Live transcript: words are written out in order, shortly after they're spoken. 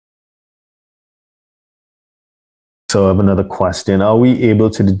So I have another question. Are we able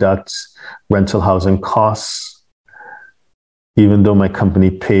to deduct rental housing costs even though my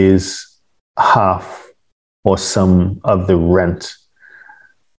company pays half or some of the rent?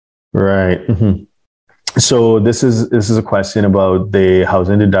 Right. Mm-hmm. So this is a question about the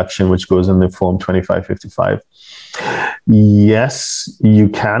housing deduction, which goes in the form 2555. Yes, you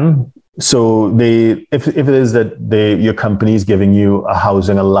can. So if it is that your company is giving you a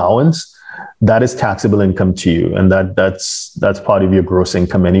housing allowance, that is taxable income to you, and that's part of your gross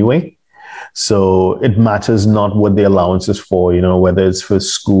income anyway. So it matters not what the allowance is for, whether it's for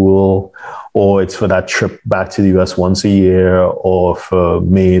school or it's for that trip back to the US once a year or for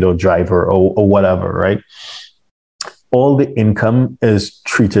maid or driver or whatever, right? All the income is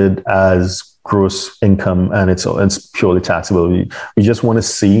treated as gross income, and it's purely taxable. We just want to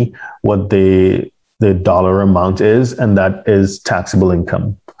see what the dollar amount is, and that is taxable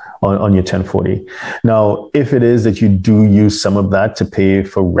income on your 1040. Now, if it is that you do use some of that to pay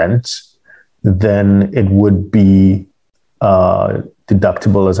for rent, then it would be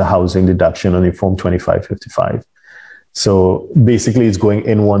deductible as a housing deduction on your form 2555. So basically it's going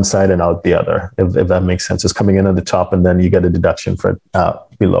in one side and out the other, if that makes sense. It's coming in at the top and then you get a deduction for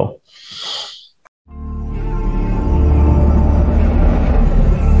below.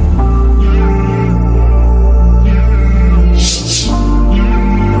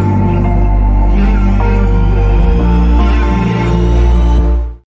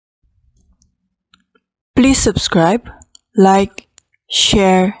 Please subscribe, like,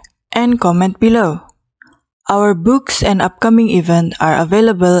 share, and comment below. Our books and upcoming events are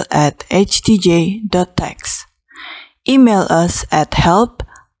available at htj.tax. Email us at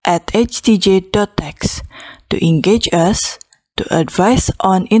help@htj.tax to engage us, to advise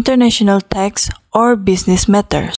on international tax or business matters.